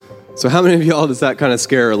So how many of y'all does that kind of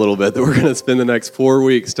scare a little bit, that we're going to spend the next 4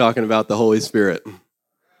 weeks talking about the Holy Spirit?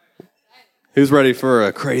 Who's ready for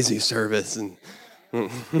a crazy service? And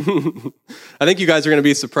I think you guys are going to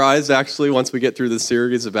be surprised, actually, once we get through this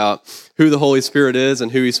series about who the Holy Spirit is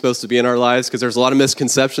and who he's supposed to be in our lives, because there's a lot of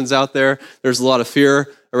misconceptions out there. There's a lot of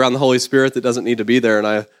fear around the Holy Spirit that doesn't need to be there, and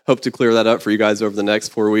I hope to clear that up for you guys over the next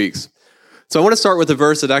 4 weeks. So I want to start with a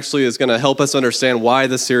verse that actually is going to help us understand why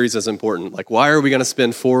this series is important. Like, why are we going to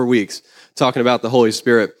spend 4 weeks talking about the Holy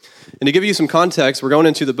Spirit? And to give you some context, we're going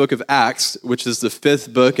into the book of Acts, which is the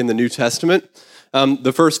 5th book in the New Testament.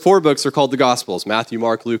 The first 4 books are called the Gospels: Matthew,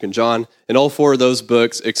 Mark, Luke, and John. And all 4 of those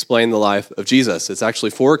books explain the life of Jesus. It's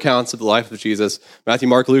actually 4 accounts of the life of Jesus. Matthew,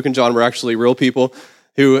 Mark, Luke, and John were actually real people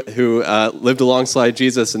who lived alongside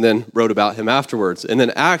Jesus and then wrote about him afterwards. And then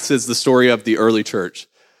Acts is the story of the early church.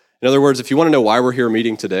 In other words, if you want to know why we're here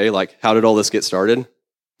meeting today, like how did all this get started,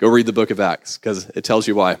 go read the book of Acts, because it tells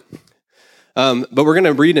you why. But we're going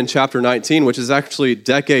to read in chapter 19, which is actually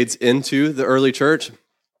decades into the early church.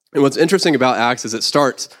 And what's interesting about Acts is it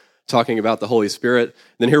starts talking about the Holy Spirit. And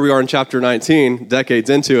then here we are in chapter 19,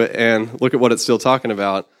 decades into it, and look at what it's still talking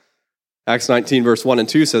about. Acts 19, verse 1 and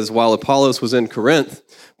 2 says, "While Apollos was in Corinth,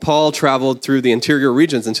 Paul traveled through the interior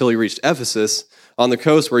regions until he reached Ephesus, on the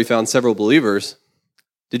coast where he found several believers.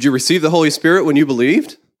 'Did you receive the Holy Spirit when you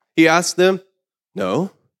believed?' he asked them.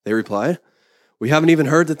 'No,' they replied. 'We haven't even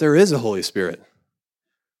heard that there is a Holy Spirit.'"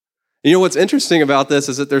 You know what's interesting about this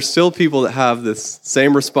is that there's still people that have this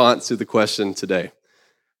same response to the question today.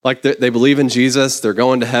 Like they believe in Jesus, they're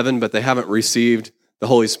going to heaven, but they haven't received the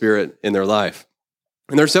Holy Spirit in their life.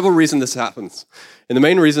 And there are several reasons this happens. And the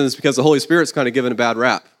main reason is because the Holy Spirit's kind of given a bad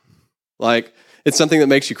rap. Like, it's something that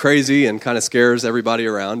makes you crazy and kind of scares everybody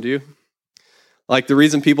around you. Like, the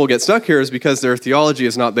reason people get stuck here is because their theology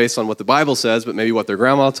is not based on what the Bible says, but maybe what their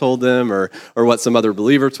grandma told them, or what some other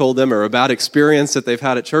believer told them, or a bad experience that they've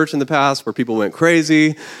had at church in the past where people went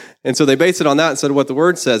crazy. And so they base it on that instead of what the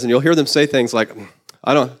Word says. And you'll hear them say things like,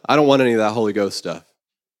 I don't want any of that Holy Ghost stuff.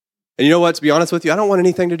 And you know what? To be honest with you, I don't want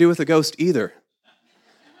anything to do with the ghost either.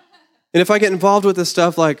 And if I get involved with this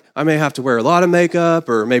stuff, like I may have to wear a lot of makeup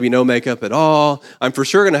or maybe no makeup at all, I'm for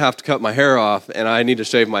sure going to have to cut my hair off, and I need to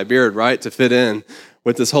shave my beard, right, to fit in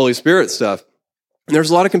with this Holy Spirit stuff. And there's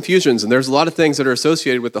a lot of confusions, and there's a lot of things that are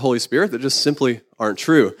associated with the Holy Spirit that just simply aren't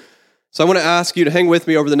true. So I want to ask you to hang with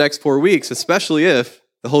me over the next 4 weeks, especially if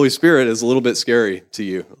the Holy Spirit is a little bit scary to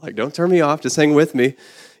you. Like, don't turn me off, just hang with me.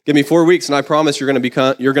 Give me 4 weeks, and I promise you're going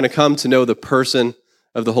to come to know the person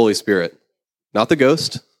of the Holy Spirit. Not the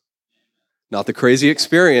ghost, not the crazy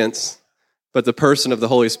experience, but the person of the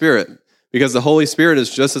Holy Spirit. Because the Holy Spirit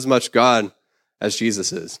is just as much God as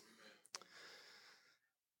Jesus is.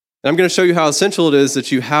 And I'm going to show you how essential it is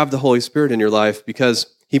that you have the Holy Spirit in your life, because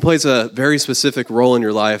he plays a very specific role in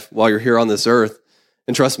your life while you're here on this earth.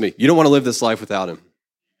 And trust me, you don't want to live this life without him.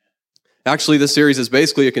 Actually, this series is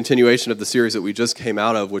basically a continuation of the series that we just came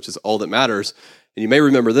out of, which is All That Matters. And you may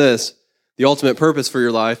remember this: the ultimate purpose for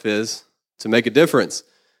your life is to make a difference.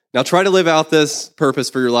 Now try to live out this purpose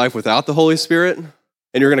for your life without the Holy Spirit,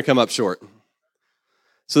 and you're going to come up short.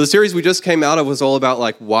 So the series we just came out of was all about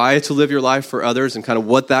like why to live your life for others and kind of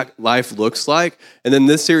what that life looks like. And then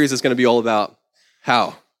this series is going to be all about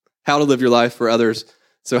how to live your life for others.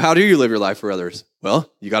 So how do you live your life for others?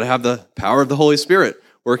 Well, you got to have the power of the Holy Spirit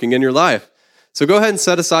working in your life. So go ahead and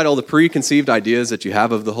set aside all the preconceived ideas that you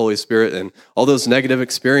have of the Holy Spirit and all those negative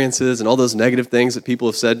experiences and all those negative things that people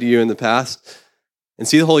have said to you in the past, and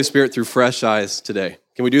see the Holy Spirit through fresh eyes today.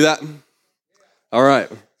 Can we do that? All right.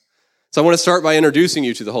 So I want to start by introducing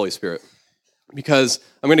you to the Holy Spirit, because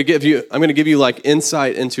I'm going to give you like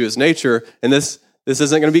insight into his nature. And this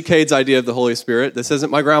isn't going to be Cade's idea of the Holy Spirit. This isn't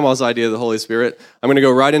my grandma's idea of the Holy Spirit. I'm going to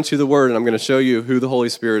go right into the Word, and I'm going to show you who the Holy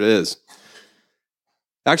Spirit is.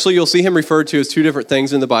 Actually, you'll see him referred to as 2 different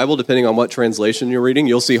things in the Bible, depending on what translation you're reading.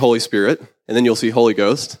 You'll see Holy Spirit, and then you'll see Holy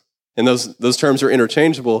Ghost. And those terms are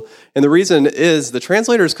interchangeable. And the reason is the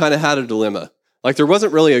translators kind of had a dilemma. Like, there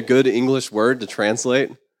wasn't really a good English word to translate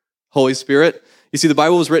Holy Spirit. You see, the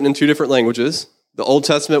Bible was written in 2 different languages. The Old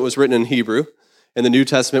Testament was written in Hebrew, and the New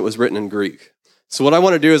Testament was written in Greek. So what I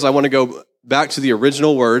want to do is I want to go back to the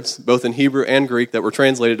original words, both in Hebrew and Greek, that were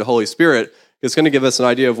translated to Holy Spirit. It's going to give us an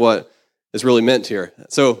idea of what is really meant here.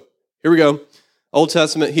 So here we go. Old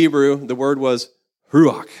Testament Hebrew, the word was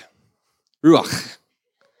ruach. Ruach.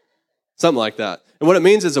 Something like that. And what it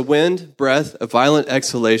means is a wind, breath, a violent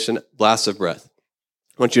exhalation, blast of breath.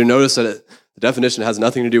 I want you to notice that the definition has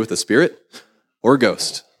nothing to do with a spirit or a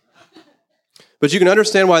ghost. But you can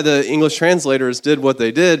understand why the English translators did what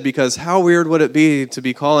they did, because how weird would it be to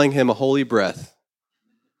be calling him a holy breath?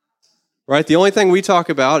 right? The only thing we talk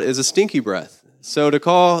about is a stinky breath. So to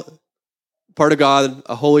call part of God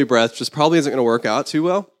a holy breath just probably isn't going to work out too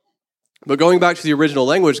well. But going back to the original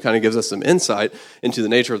language kind of gives us some insight into the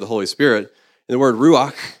nature of the Holy Spirit. And the word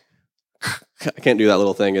ruach, I can't do that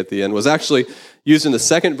little thing at the end, was actually used in the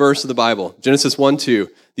second verse of the Bible, Genesis 1:2.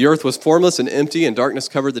 The earth was formless and empty, and darkness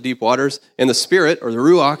covered the deep waters, and the Spirit, or the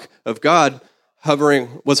ruach of God,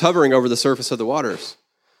 was hovering over the surface of the waters.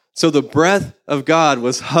 So the breath of God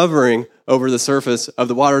was hovering over the surface of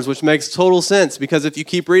the waters, which makes total sense, because if you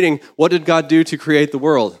keep reading, what did God do to create the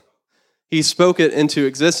world? He spoke it into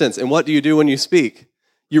existence. And what do you do when you speak?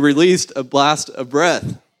 You released a blast of breath.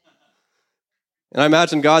 And I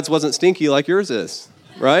imagine God's wasn't stinky like yours is,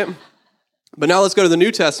 right? But now let's go to the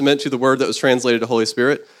New Testament, to the word that was translated to Holy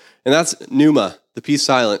Spirit, and that's pneuma, the P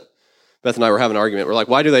silent. Beth and I were having an argument. We're like,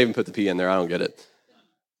 why do they even put the P in there? I don't get it.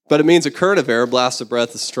 But it means a current of air, blast of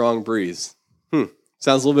breath, a strong breeze.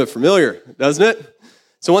 Sounds a little bit familiar, doesn't it?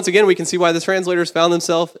 So once again, we can see why the translators found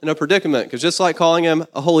themselves in a predicament, because just like calling him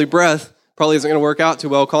a holy breath probably isn't going to work out too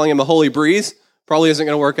well, calling him a holy breeze probably isn't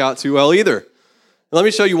going to work out too well either. And let me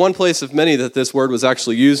show you one place of many that this word was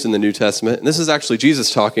actually used in the New Testament. And this is actually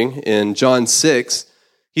Jesus talking in John 6.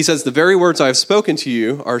 He says, the very words I have spoken to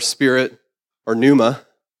you are spirit, or pneuma,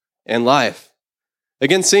 and life.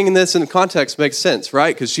 Again, seeing this in context makes sense,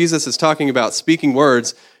 right? Because Jesus is talking about speaking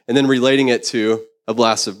words and then relating it to a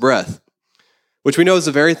blast of breath, which we know is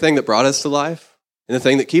the very thing that brought us to life and the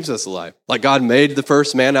thing that keeps us alive. Like God made the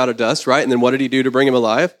first man out of dust, right? And then what did he do to bring him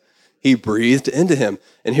alive? He breathed into him.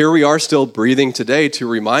 And here we are still breathing today to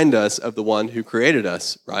remind us of the one who created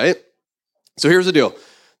us, right? So here's the deal.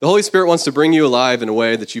 The Holy Spirit wants to bring you alive in a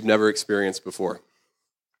way that you've never experienced before.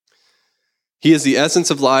 He is the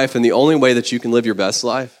essence of life, and the only way that you can live your best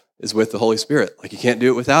life is with the Holy Spirit. Like you can't do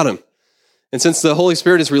it without him. And since the Holy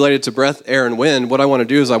Spirit is related to breath, air, and wind, what I want to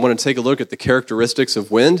do is I want to take a look at the characteristics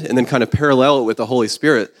of wind and then kind of parallel it with the Holy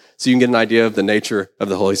Spirit so you can get an idea of the nature of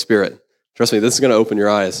the Holy Spirit. Trust me, this is going to open your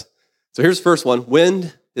eyes. So here's the first one.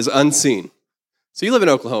 Wind is unseen. So you live in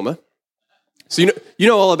Oklahoma. So you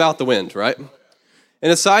know all about the wind, right?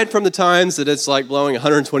 And aside from the times that it's like blowing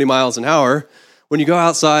 120 miles an hour, when you go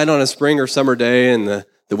outside on a spring or summer day and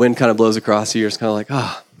the wind kind of blows across you, it's kind of like,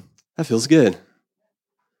 that feels good.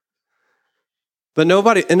 But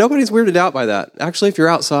nobody's weirded out by that. Actually, if you're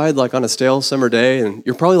outside like on a stale summer day, and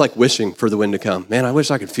you're probably like wishing for the wind to come. Man, I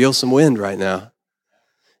wish I could feel some wind right now.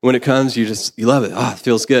 When it comes, you love it. It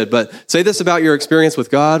feels good. But say this about your experience with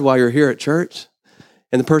God while you're here at church,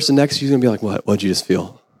 and the person next to you is going to be like, what? What'd you just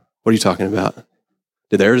feel? What are you talking about?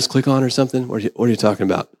 Did the air just click on or something? What are you talking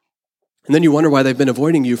about? And then you wonder why they've been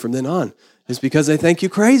avoiding you from then on. It's because they think you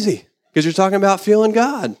crazy, because you're talking about feeling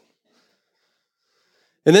God.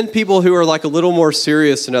 And then people who are like a little more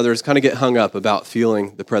serious than others kind of get hung up about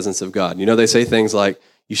feeling the presence of God. You know, they say things like,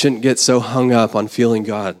 you shouldn't get so hung up on feeling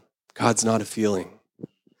God. God's not a feeling.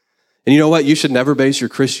 And you know what? You should never base your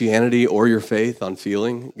Christianity or your faith on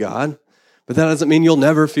feeling God. But that doesn't mean you'll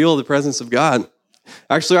never feel the presence of God.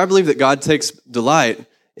 Actually, I believe that God takes delight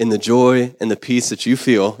in the joy and the peace that you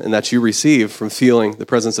feel and that you receive from feeling the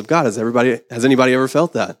presence of God. Has anybody ever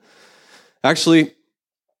felt that? Actually,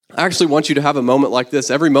 I actually want you to have a moment like this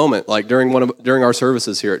every moment, like during our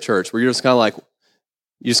services here at church, where you're just kind of like,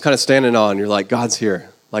 you just kind of stand in awe and you're like, God's here.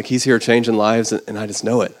 Like he's here changing lives, and I just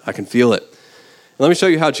know it. I can feel it. And let me show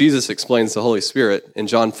you how Jesus explains the Holy Spirit in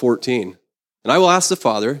John 14. And I will ask the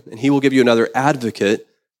Father, and he will give you another advocate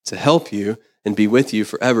to help you and be with you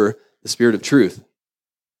forever, the Spirit of truth.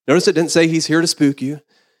 Notice it didn't say he's here to spook you.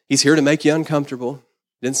 He's here to make you uncomfortable.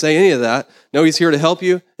 It didn't say any of that. No, he's here to help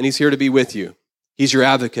you, and he's here to be with you. He's your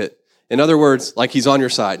advocate. In other words, like he's on your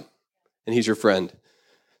side, and he's your friend.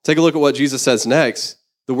 Take a look at what Jesus says next.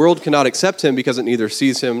 The world cannot accept him because it neither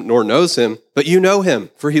sees him nor knows him, but you know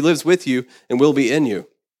him, for he lives with you and will be in you.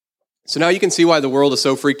 So now you can see why the world is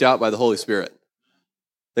so freaked out by the Holy Spirit.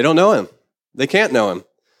 They don't know him. They can't know him.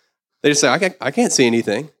 They just say, I can't see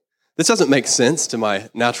anything. This doesn't make sense to my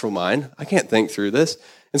natural mind. I can't think through this.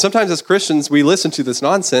 And sometimes as Christians, we listen to this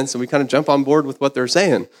nonsense and we kind of jump on board with what they're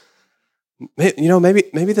saying. You know,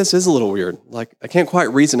 maybe this is a little weird. Like, I can't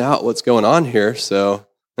quite reason out what's going on here, so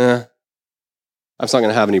I'm just not going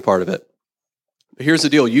to have any part of it. But here's the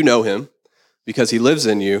deal. You know him because he lives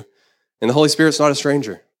in you, and the Holy Spirit's not a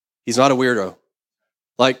stranger. He's not a weirdo.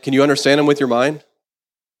 Like, can you understand him with your mind?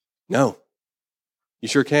 No. You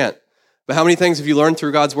sure can't. But how many things have you learned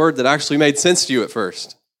through God's word that actually made sense to you at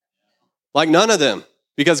first? Like none of them,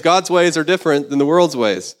 because God's ways are different than the world's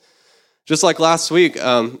ways. Just like last week,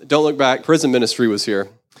 Don't Look Back, prison ministry was here.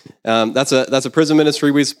 That's a prison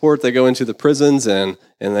ministry we support. They go into the prisons and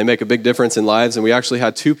they make a big difference in lives. And we actually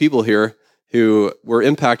had 2 people here who were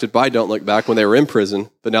impacted by Don't Look Back when they were in prison,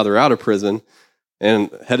 but now they're out of prison and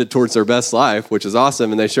headed towards their best life, which is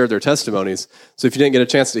awesome, and they shared their testimonies. So if you didn't get a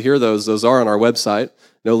chance to hear those are on our website,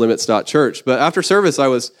 nolimits.church. But after service, I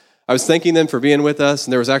was thanking them for being with us,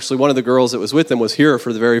 and there was actually one of the girls that was with them was here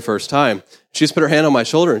for the very first time. She just put her hand on my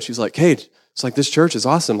shoulder, and she's like, "Hey, it's like this church is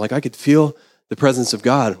awesome. Like I could feel the presence of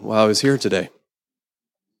God while I was here today."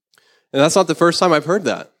 And that's not the first time I've heard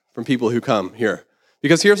that from people who come here.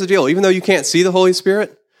 Because here's the deal. Even though you can't see the Holy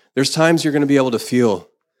Spirit, there's times you're going to be able to feel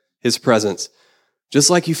his presence. Just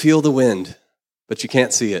like you feel the wind, but you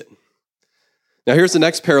can't see it. Now here's the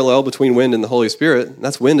next parallel between wind and the Holy Spirit. And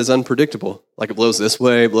that's wind is unpredictable. Like it blows this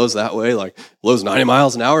way, blows that way, like it blows 90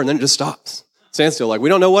 miles an hour, and then it just stops. Stands still. Like we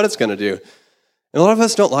don't know what it's going to do. And a lot of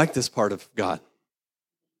us don't like this part of God.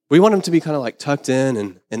 We want him to be kind of like tucked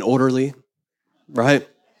in and orderly, right?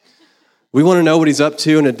 We want to know what he's up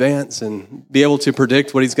to in advance and be able to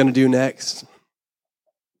predict what he's going to do next.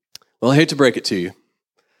 Well, I hate to break it to you,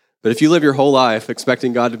 but if you live your whole life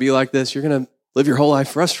expecting God to be like this, you're going to live your whole life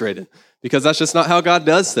frustrated because that's just not how God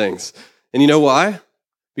does things. And you know why?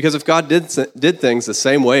 Because if God did things the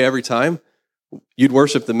same way every time, you'd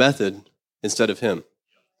worship the method instead of him.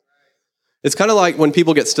 It's kind of like when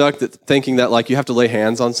people get stuck thinking that like you have to lay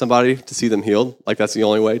hands on somebody to see them healed, like that's the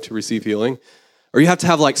only way to receive healing. Or you have to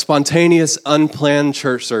have like spontaneous, unplanned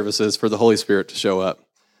church services for the Holy Spirit to show up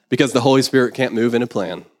because the Holy Spirit can't move in a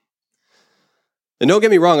plan. And don't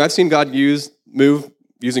get me wrong, I've seen God move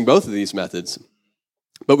using both of these methods.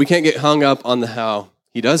 But we can't get hung up on how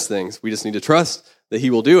he does things. We just need to trust that he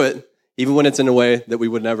will do it, even when it's in a way that we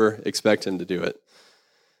would never expect him to do it.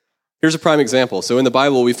 Here's a prime example. So in the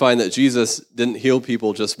Bible, we find that Jesus didn't heal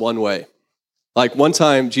people just one way. Like one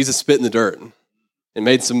time, Jesus spit in the dirt and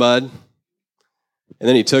made some mud. And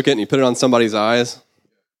then he took it and he put it on somebody's eyes.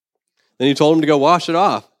 Then he told him to go wash it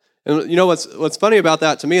off. And you know what's funny about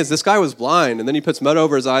that to me is this guy was blind, and then he puts mud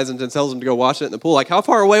over his eyes and then tells him to go wash it in the pool. Like, how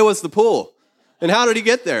far away was the pool? And how did he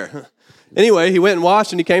get there? Anyway, he went and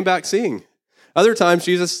washed, and he came back seeing. Other times,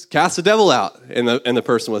 Jesus cast the devil out, and the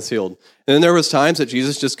person was healed. And then there was times that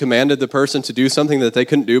Jesus just commanded the person to do something that they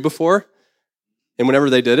couldn't do before, and whenever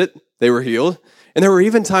they did it, they were healed. And there were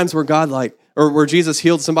even times where where Jesus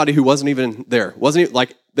healed somebody who wasn't even there.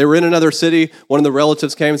 They were in another city. One of the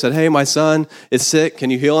relatives came and said, "Hey, my son is sick. Can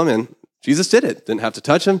you heal him?" And Jesus did it. Didn't have to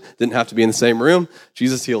touch him. Didn't have to be in the same room.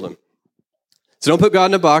 Jesus healed him. So don't put God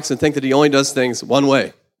in a box and think that he only does things one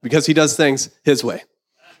way, because he does things his way,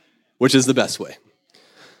 which is the best way.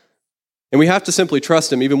 And we have to simply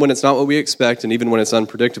trust him even when it's not what we expect and even when it's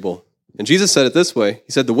unpredictable. And Jesus said it this way.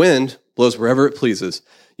 He said, "The wind blows wherever it pleases.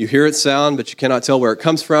 You hear its sound, but you cannot tell where it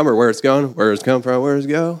comes from or where it's going. Where it's come from, where it's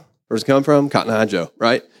go. Where's it come from? Cotton Eye Joe,"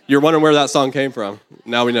 right? You're wondering where that song came from.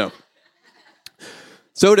 Now we know.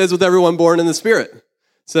 So it is with everyone born in the Spirit.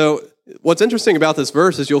 So what's interesting about this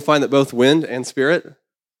verse is you'll find that both wind and spirit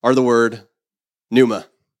are the word pneuma.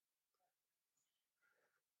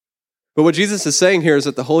 But what Jesus is saying here is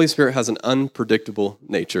that the Holy Spirit has an unpredictable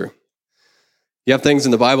nature. You have things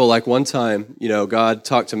in the Bible like one time, God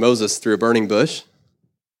talked to Moses through a burning bush,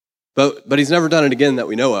 but he's never done it again that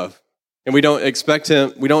we know of. And we don't expect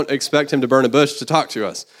him to burn a bush to talk to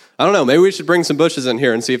us. I don't know, maybe we should bring some bushes in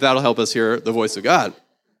here and see if that'll help us hear the voice of God.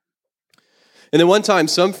 And then one time,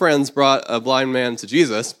 some friends brought a blind man to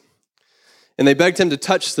Jesus, and they begged him to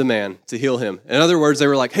touch the man to heal him. In other words, they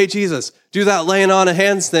were like, "Hey, Jesus, do that laying on of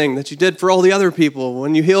hands thing that you did for all the other people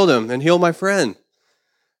when you healed him, and heal my friend."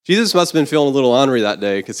 Jesus must have been feeling a little ornery that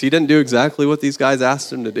day because he didn't do exactly what these guys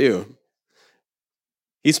asked him to do.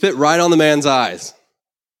 He spit right on the man's eyes.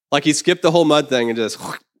 Like he skipped the whole mud thing and just...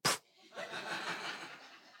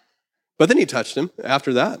 But then he touched him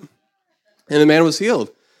after that, and the man was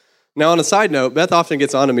healed. Now, on a side note, Beth often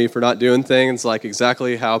gets on to me for not doing things like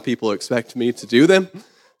exactly how people expect me to do them.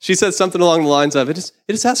 She says something along the lines of, it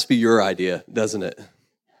just has to be your idea, doesn't it?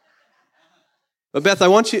 But Beth, I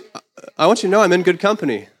want you to know I'm in good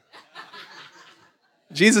company.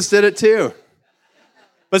 Jesus did it too.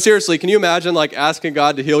 But seriously, can you imagine asking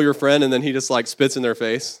God to heal your friend and then he just spits in their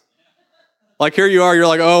face? Here you are, you're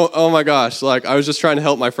like, oh my gosh, I was just trying to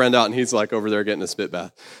help my friend out and he's over there getting a spit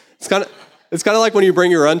bath. It's kind of like when you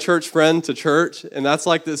bring your unchurched friend to church, and that's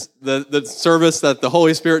the service that the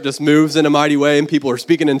Holy Spirit just moves in a mighty way, and people are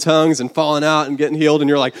speaking in tongues and falling out and getting healed, and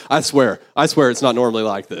you're like, I swear it's not normally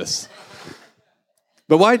like this.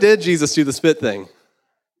 But why did Jesus do the spit thing?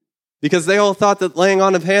 Because they all thought that laying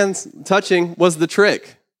on of hands, touching, was the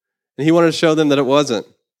trick, and he wanted to show them that it wasn't.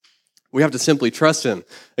 We have to simply trust him.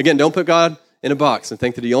 Again, don't put God in a box and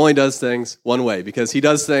think that he only does things one way, because he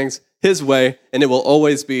does things his way, and it will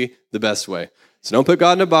always be the best way. So don't put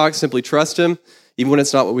God in a box. Simply trust him, even when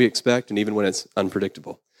it's not what we expect and even when it's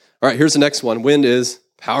unpredictable. All right, here's the next one. Wind is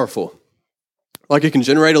powerful. Like it can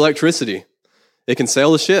generate electricity. It can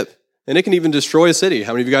sail a ship. And it can even destroy a city.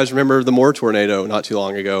 How many of you guys remember the Moore tornado not too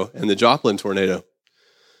long ago and the Joplin tornado?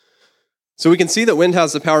 So we can see that wind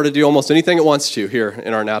has the power to do almost anything it wants to here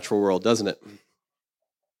in our natural world, doesn't it?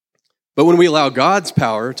 But when we allow God's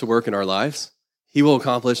power to work in our lives, he will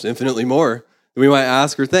accomplish infinitely more than we might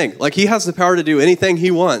ask or think. Like he has the power to do anything he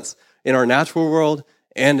wants in our natural world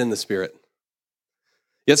and in the spirit.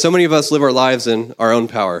 Yet so many of us live our lives in our own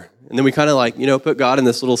power. And then we kind of put God in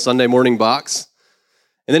this little Sunday morning box.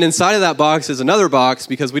 And then inside of that box is another box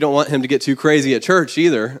because we don't want him to get too crazy at church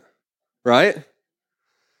either, right?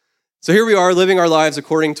 So here we are living our lives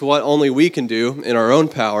according to what only we can do in our own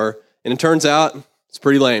power, and it turns out it's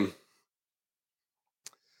pretty lame.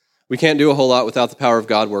 We can't do a whole lot without the power of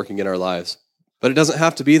God working in our lives. But it doesn't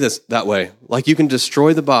have to be that way. Like you can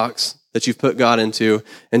destroy the box that you've put God into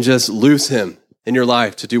and just loose him in your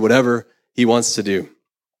life to do whatever he wants to do.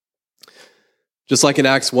 Just like in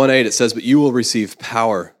Acts 1:8, it says, but you will receive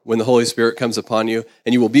power when the Holy Spirit comes upon you,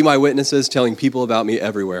 and you will be my witnesses, telling people about me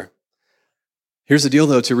everywhere. Here's the deal,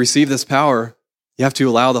 though. To receive this power, you have to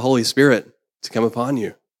allow the Holy Spirit to come upon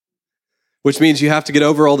you, which means you have to get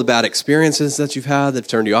over all the bad experiences that you've had that have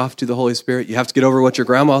turned you off to the Holy Spirit. You have to get over what your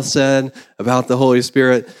grandma said about the Holy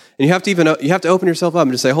Spirit, and you have to open yourself up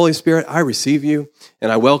and just say, Holy Spirit, I receive you,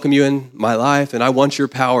 and I welcome you in my life, and I want your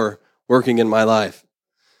power working in my life.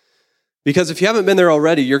 Because if you haven't been there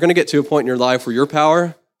already, you're going to get to a point in your life where your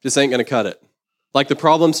power just ain't going to cut it. Like the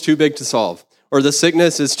problem's too big to solve, or the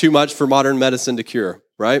sickness is too much for modern medicine to cure,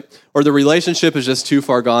 right? Or the relationship is just too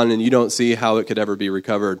far gone and you don't see how it could ever be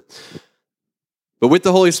recovered. But with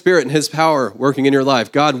the Holy Spirit and his power working in your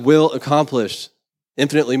life, God will accomplish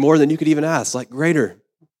infinitely more than you could even ask, like greater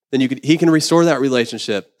than you could. He can restore that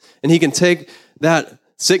relationship, and he can take that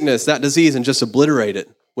sickness, that disease, and just obliterate it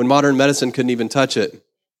when modern medicine couldn't even touch it.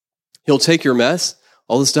 He'll take your mess,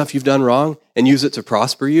 all the stuff you've done wrong, and use it to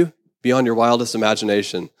prosper you beyond your wildest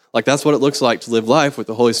imagination. Like that's what it looks like to live life with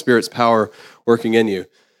the Holy Spirit's power working in you.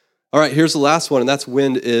 All right, here's the last one, and that's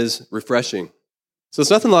wind is refreshing. So it's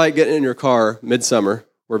nothing like getting in your car midsummer,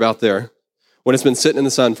 we're about there, when it's been sitting in the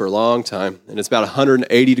sun for a long time, and it's about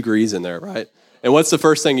 180 degrees in there, right? And what's the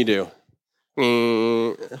first thing you do?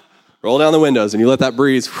 Roll down the windows, and you let that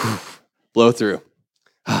breeze blow through.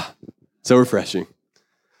 So refreshing.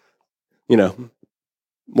 You know,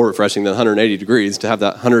 more refreshing than 180 degrees to have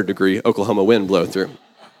that 100-degree Oklahoma wind blow through.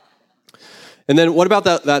 And then what about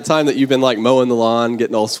that time that you've been like mowing the lawn,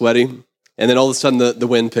 getting all sweaty, and then all of a sudden the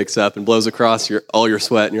wind picks up and blows across all your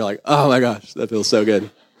sweat, and you're like, oh my gosh, that feels so good.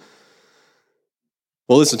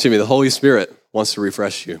 Well, listen to me. The Holy Spirit wants to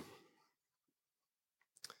refresh you.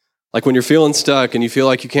 Like when you're feeling stuck and you feel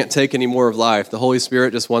like you can't take any more of life, the Holy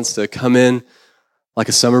Spirit just wants to come in like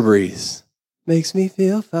a summer breeze. Makes me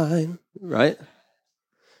feel fine, right?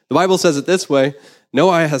 The Bible says it this way, no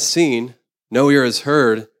eye has seen, no ear has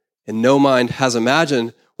heard, and no mind has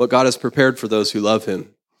imagined what God has prepared for those who love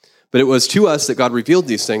him. But it was to us that God revealed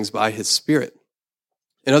these things by his Spirit.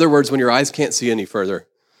 In other words, when your eyes can't see any further,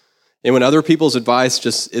 and when other people's advice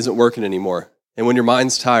just isn't working anymore, and when your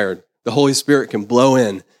mind's tired, the Holy Spirit can blow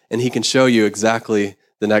in, and he can show you exactly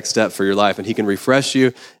the next step for your life, and he can refresh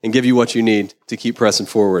you and give you what you need to keep pressing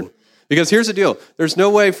forward. Because here's the deal. There's no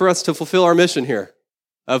way for us to fulfill our mission here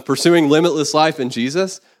of pursuing limitless life in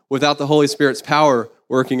Jesus without the Holy Spirit's power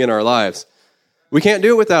working in our lives. We can't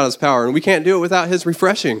do it without his power, and we can't do it without his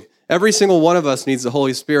refreshing. Every single one of us needs the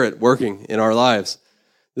Holy Spirit working in our lives.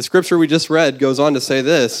 The scripture we just read goes on to say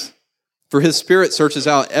this, for his Spirit searches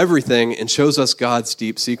out everything and shows us God's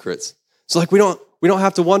deep secrets. So like we don't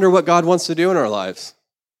have to wonder what God wants to do in our lives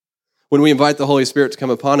when we invite the Holy Spirit to come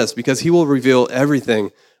upon us, because he will reveal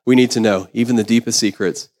everything we need to know, even the deepest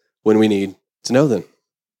secrets, when we need to know them.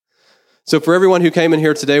 So for everyone who came in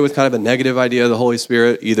here today with kind of a negative idea of the Holy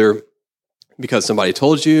Spirit, either because somebody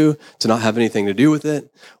told you to not have anything to do with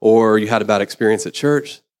it, or you had a bad experience at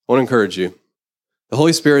church, I want to encourage you. The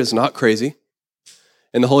Holy Spirit is not crazy,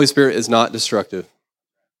 and the Holy Spirit is not destructive.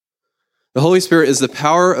 The Holy Spirit is the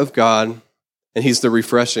power of God, and he's the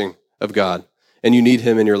refreshing of God, and you need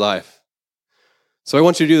him in your life. So what I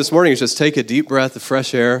want you to do this morning is just take a deep breath of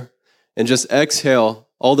fresh air and just exhale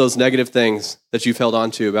all those negative things that you've held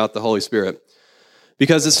on to about the Holy Spirit.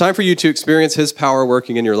 Because it's time for you to experience his power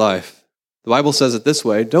working in your life. The Bible says it this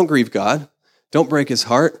way, don't grieve God. Don't break his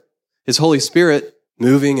heart. His Holy Spirit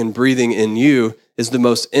moving and breathing in you is the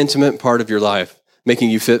most intimate part of your life,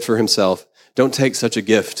 making you fit for himself. Don't take such a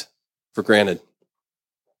gift for granted.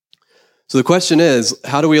 So the question is,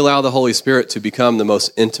 how do we allow the Holy Spirit to become the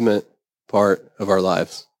most intimate part of our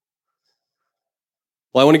lives?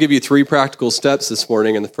 Well, I want to give you 3 practical steps this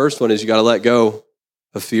morning, and the first one is you got to let go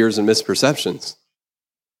of fears and misperceptions.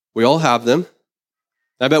 We all have them.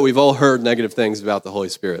 I bet we've all heard negative things about the Holy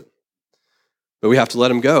Spirit, but we have to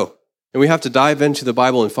let him go, and we have to dive into the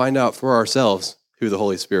Bible and find out for ourselves who the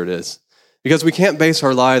Holy Spirit is, because we can't base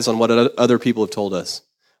our lives on what other people have told us.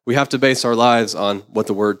 We have to base our lives on what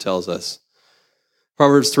the Word tells us.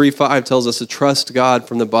 Proverbs 3:5 tells us to trust God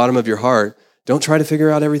from the bottom of your heart. Don't try to figure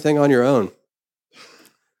out everything on your own.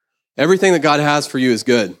 Everything that God has for you is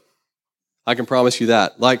good. I can promise you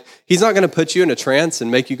that. Like, he's not going to put you in a trance and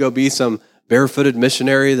make you go be some barefooted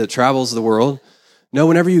missionary that travels the world. No,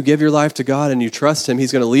 whenever you give your life to God and you trust him,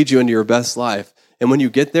 he's going to lead you into your best life. And when you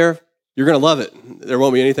get there, you're going to love it. There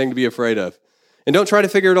won't be anything to be afraid of. And don't try to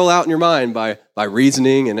figure it all out in your mind by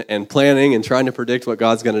reasoning and planning and trying to predict what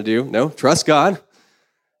God's going to do. No, trust God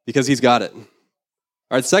because he's got it. All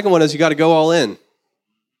right, the second one is you got to go all in.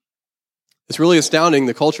 It's really astounding,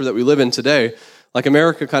 the culture that we live in today. Like,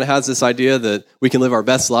 America kind of has this idea that we can live our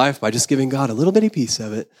best life by just giving God a little bitty piece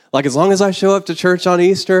of it. Like, as long as I show up to church on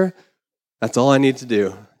Easter, that's all I need to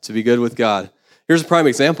do to be good with God. Here's a prime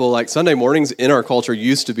example. Like, Sunday mornings in our culture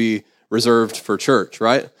used to be reserved for church,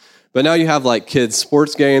 right? But now you have, like, kids'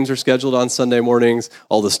 sports games are scheduled on Sunday mornings.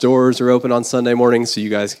 All the stores are open on Sunday mornings so you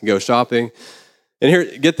guys can go shopping. And here,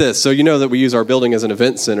 get this. So you know that we use our building as an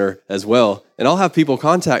event center as well. And I'll have people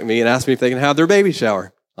contact me and ask me if they can have their baby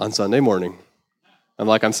shower on Sunday morning. I'm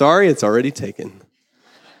like, I'm sorry, it's already taken.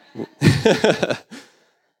 And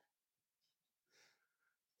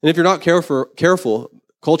if you're not careful,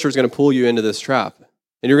 culture is going to pull you into this trap.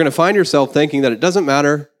 And you're going to find yourself thinking that it doesn't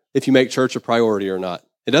matter if you make church a priority or not.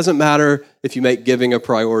 It doesn't matter if you make giving a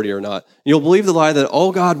priority or not. You'll believe the lie that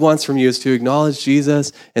all God wants from you is to acknowledge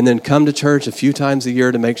Jesus and then come to church a few times a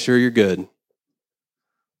year to make sure you're good.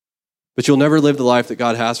 But you'll never live the life that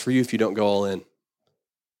God has for you if you don't go all in.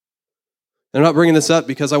 And I'm not bringing this up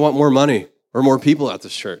because I want more money or more people at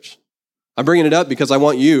this church. I'm bringing it up because I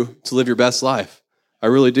want you to live your best life. I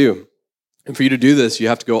really do. And for you to do this, you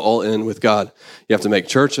have to go all in with God. You have to make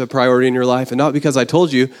church a priority in your life, and not because I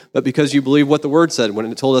told you, but because you believe what the Word said when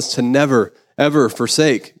it told us to never, ever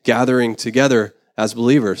forsake gathering together as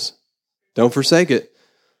believers. Don't forsake it.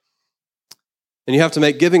 And you have to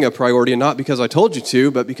make giving a priority, and not because I told you to,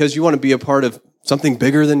 but because you want to be a part of something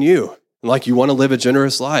bigger than you, and like you want to live a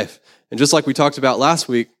generous life. And just like we talked about last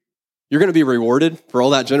week, you're going to be rewarded for all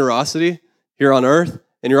that generosity here on earth,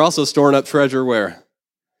 and you're also storing up treasure where?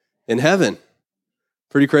 In heaven.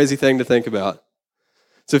 Pretty crazy thing to think about.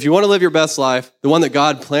 So if you want to live your best life, the one that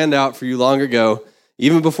God planned out for you long ago,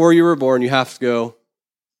 even before you were born, you have to go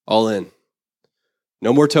all in.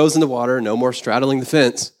 No more toes in the water, no more straddling the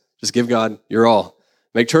fence. Just give God your all.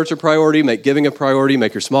 Make church a priority, make giving a priority,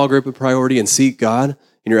 make your small group a priority, and seek God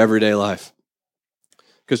in your everyday life.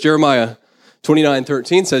 Because Jeremiah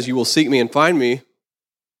 29:13 says, you will seek me and find me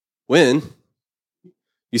when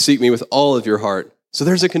you seek me with all of your heart. So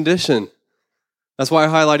there's a condition. That's why I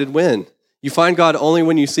highlighted when. You find God only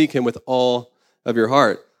when you seek him with all of your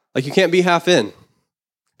heart. Like, you can't be half in.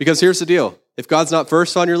 Because here's the deal. If God's not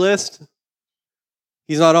first on your list,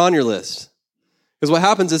 he's not on your list. Because what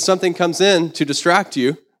happens is something comes in to distract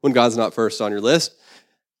you when God's not first on your list.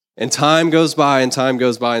 And time goes by and time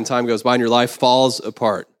goes by and time goes by and your life falls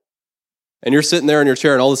apart. And you're sitting there in your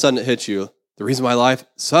chair and all of a sudden it hits you. The reason my life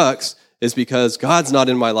sucks is because God's not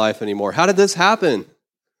in my life anymore. How did this happen?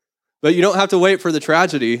 But you don't have to wait for the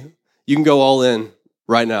tragedy. You can go all in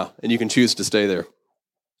right now, and you can choose to stay there.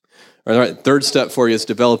 All right, third step for you is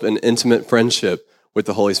develop an intimate friendship with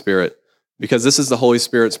the Holy Spirit, because this is the Holy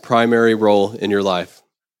Spirit's primary role in your life,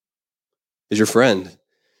 is your friend.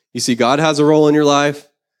 You see, God has a role in your life,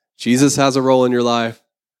 Jesus has a role in your life,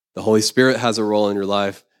 the Holy Spirit has a role in your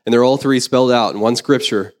life, and they're all three spelled out in one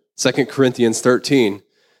scripture, 2 Corinthians 13.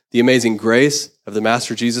 The amazing grace of the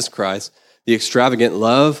Master Jesus Christ, the extravagant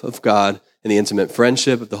love of God, and the intimate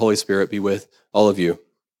friendship of the Holy Spirit be with all of you.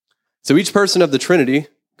 So each person of the Trinity,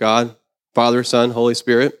 God, Father, Son, Holy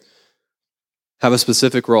Spirit, have a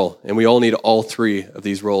specific role, and we all need all three of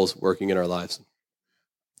these roles working in our lives.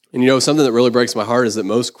 And you know, something that really breaks my heart is that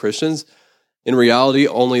most Christians, in reality,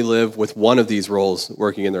 only live with one of these roles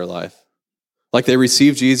working in their life. Like, they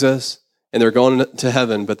receive Jesus, and they're going to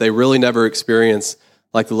heaven, but they really never experience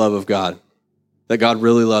like the love of God, that God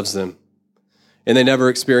really loves them. And they never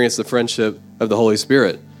experience the friendship of the Holy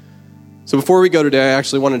Spirit. So before we go today, I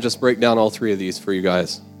actually want to just break down all three of these for you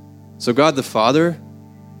guys. So God the Father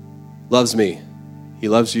loves me. He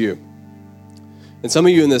loves you. And some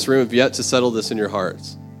of you in this room have yet to settle this in your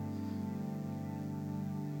hearts.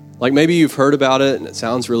 Like maybe you've heard about it and it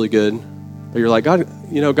sounds really good, but you're like, God,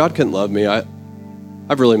 God couldn't love me.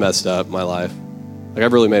 I've really messed up my life. Like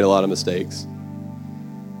I've really made a lot of mistakes.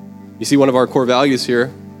 You see, one of our core values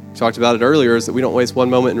here, we talked about it earlier, is that we don't waste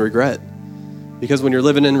one moment in regret. Because when you're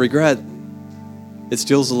living in regret, it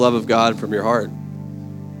steals the love of God from your heart.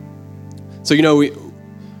 So,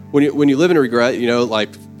 when you live in regret, like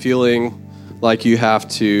feeling like you have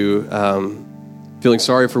to, feeling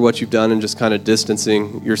sorry for what you've done and just kind of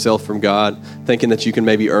distancing yourself from God, thinking that you can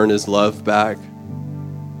maybe earn his love back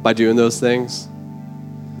by doing those things.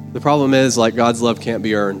 The problem is, like, God's love can't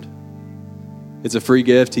be earned. It's a free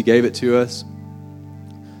gift. He gave it to us.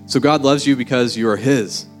 So God loves you because you are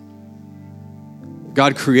his.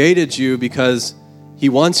 God created you because he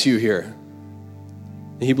wants you here.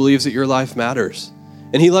 And he believes that your life matters.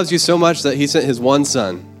 And he loves you so much that he sent his one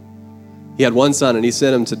son. He had one son, and he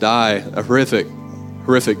sent him to die a horrific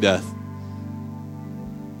death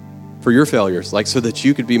for your failures, like so that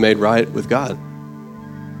you could be made right with God.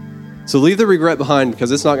 So leave the regret behind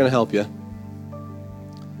because it's not going to help you.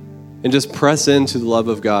 And just press into the love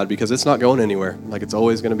of God because it's not going anywhere. Like it's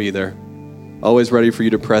always going to be there. Always ready for you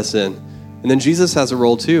to press in. And then Jesus has a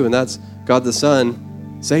role too, and that's God the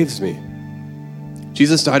Son saves me.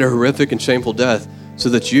 Jesus died a horrific and shameful death so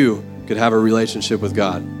that you could have a relationship with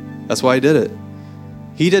God. That's why he did it.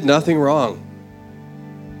 He did nothing wrong.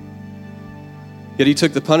 Yet he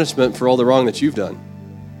took the punishment for all the wrong that you've done.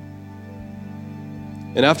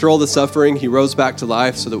 And after all the suffering, he rose back to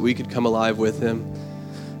life so that we could come alive with him,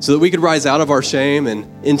 so that we could rise out of our shame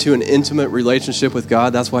and into an intimate relationship with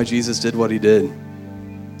God. That's why Jesus did what he did.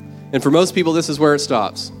 And for most people, this is where it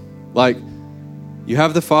stops. Like, you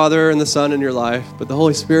have the Father and the Son in your life, but the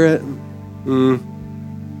Holy Spirit,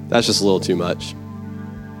 that's just a little too much.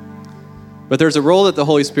 But there's a role that the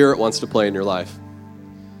Holy Spirit wants to play in your life.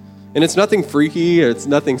 And it's nothing freaky or it's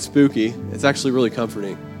nothing spooky. It's actually really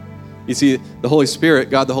comforting. You see, the Holy Spirit,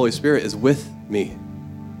 God the Holy Spirit, is with me.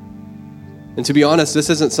 And to be honest, this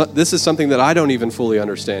is something that I don't even fully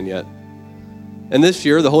understand yet. And this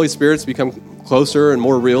year, the Holy Spirit's become closer and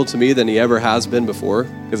more real to me than he ever has been before.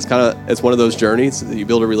 Because it's one of those journeys that you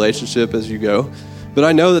build a relationship as you go. But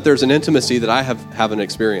I know that there's an intimacy that I haven't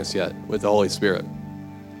experienced yet with the Holy Spirit.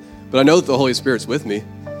 But I know that the Holy Spirit's with me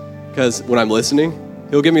because when I'm listening,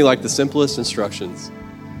 he'll give me like the simplest instructions.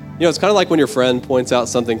 It's kind of like when your friend points out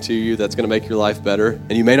something to you that's going to make your life better,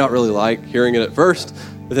 and you may not really like hearing it at first,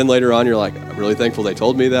 but then later on you're like, I'm really thankful they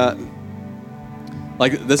told me that.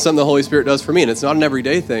 Like, this is something the Holy Spirit does for me, and it's not an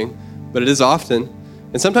everyday thing, but it is often.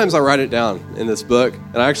 And sometimes I write it down in this book,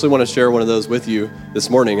 and I actually want to share one of those with you this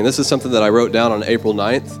morning. And this is something that I wrote down on April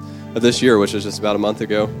 9th of this year, which is just about a month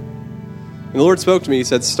ago. And the Lord spoke to me. He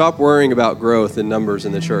said, stop worrying about growth in numbers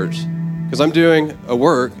in the church, because I'm doing a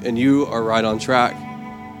work, and you are right on track.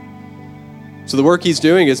 So the work he's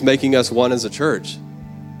doing is making us one as a church,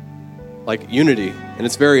 like unity, and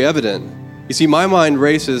it's very evident. You see, my mind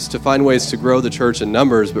races to find ways to grow the church in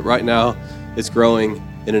numbers, but right now it's growing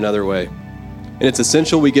in another way. And it's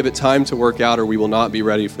essential we give it time to work out or we will not be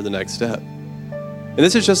ready for the next step. And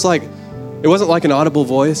this is just like, it wasn't like an audible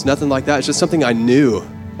voice, nothing like that. It's just something I knew,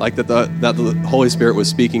 like that the Holy Spirit was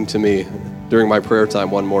speaking to me during my prayer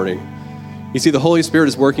time one morning. You see, the Holy Spirit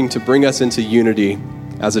is working to bring us into unity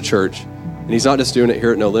as a church. And he's not just doing it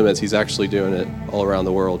here at No Limits, he's actually doing it all around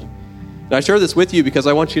the world. And I share this with you because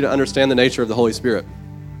I want you to understand the nature of the Holy Spirit.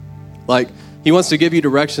 Like, he wants to give you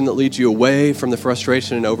direction that leads you away from the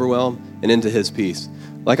frustration and overwhelm and into his peace.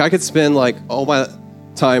 Like, I could spend like all my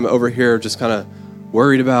time over here just kind of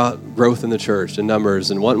worried about growth in the church and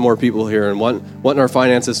numbers and wanting more people here and wanting our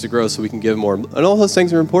finances to grow so we can give more. And all those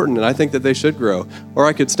things are important, and I think that they should grow. Or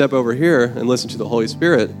I could step over here and listen to the Holy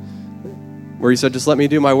Spirit where he said, just let me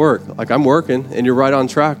do my work. Like, I'm working, and you're right on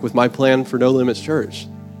track with my plan for No Limits Church.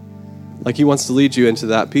 Like, he wants to lead you into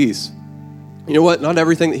that peace. You know what? Not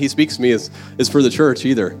everything that he speaks to me is for the church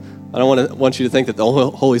either. I don't want you to think that the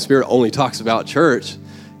Holy Spirit only talks about church.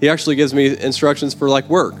 He actually gives me instructions for, like,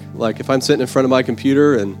 work. Like, if I'm sitting in front of my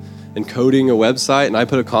computer and coding a website and I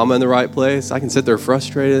put a comma in the right place, I can sit there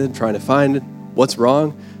frustrated trying to find what's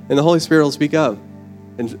wrong, and the Holy Spirit will speak up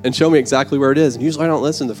and show me exactly where it is. And usually I don't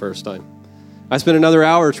listen the first time. I spent another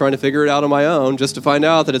hour trying to figure it out on my own just to find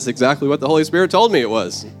out that it's exactly what the Holy Spirit told me it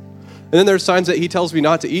was. And then there's times that he tells me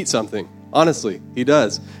not to eat something. Honestly, he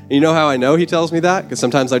does. And you know how I know he tells me that? Because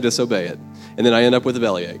sometimes I disobey it. And then I end up with a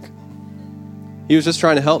bellyache. He was just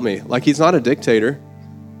trying to help me. Like, he's not a dictator.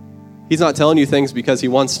 He's not telling you things because he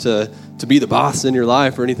wants to be the boss in your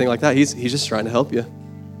life or anything like that. He's just trying to help you.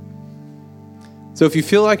 So if you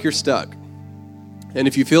feel like you're stuck, and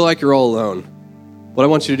if you feel like you're all alone, What I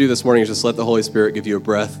want you to do this morning is just let the Holy Spirit give you a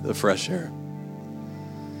breath of fresh air.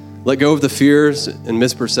 Let go of the fears and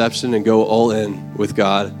misperception and go all in with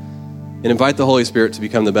God and invite the Holy Spirit to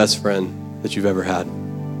become the best friend that you've ever had.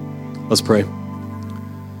 Let's pray.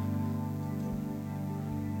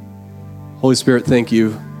 Holy Spirit, thank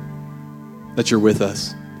you that you're with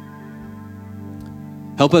us.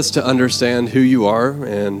 Help us to understand who you are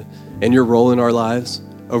and your role in our lives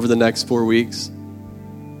over the next 4 weeks.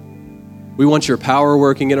 We want your power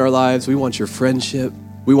working in our lives. We want your friendship.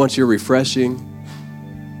 We want your refreshing.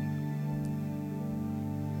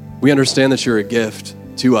 We understand that you're a gift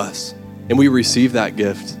to us, and we receive that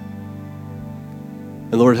gift.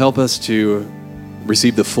 And Lord, help us to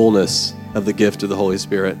receive the fullness of the gift of the Holy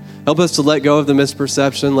Spirit. Help us to let go of the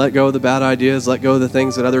misperception, let go of the bad ideas, let go of the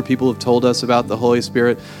things that other people have told us about the Holy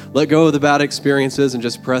Spirit, let go of the bad experiences and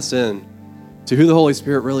just press in to who the Holy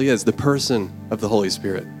Spirit really is, the person of the Holy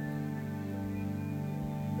Spirit.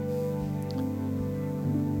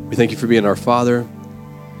 We thank you for being our Father.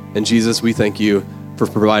 And Jesus, we thank you for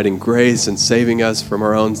providing grace and saving us from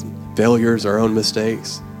our own failures, our own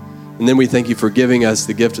mistakes. And then we thank you for giving us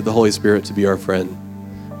the gift of the Holy Spirit to be our friend.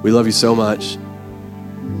 We love you so much.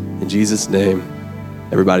 In Jesus' name,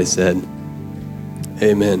 everybody said,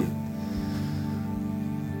 amen.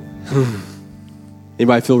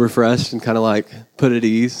 Anybody feel refreshed and kind of like put at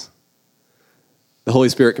ease? The Holy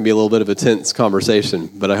Spirit can be a little bit of a tense conversation,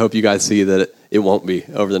 but I hope you guys see that it won't be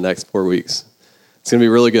over the next 4 weeks. It's going to be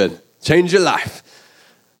really good. Change your life.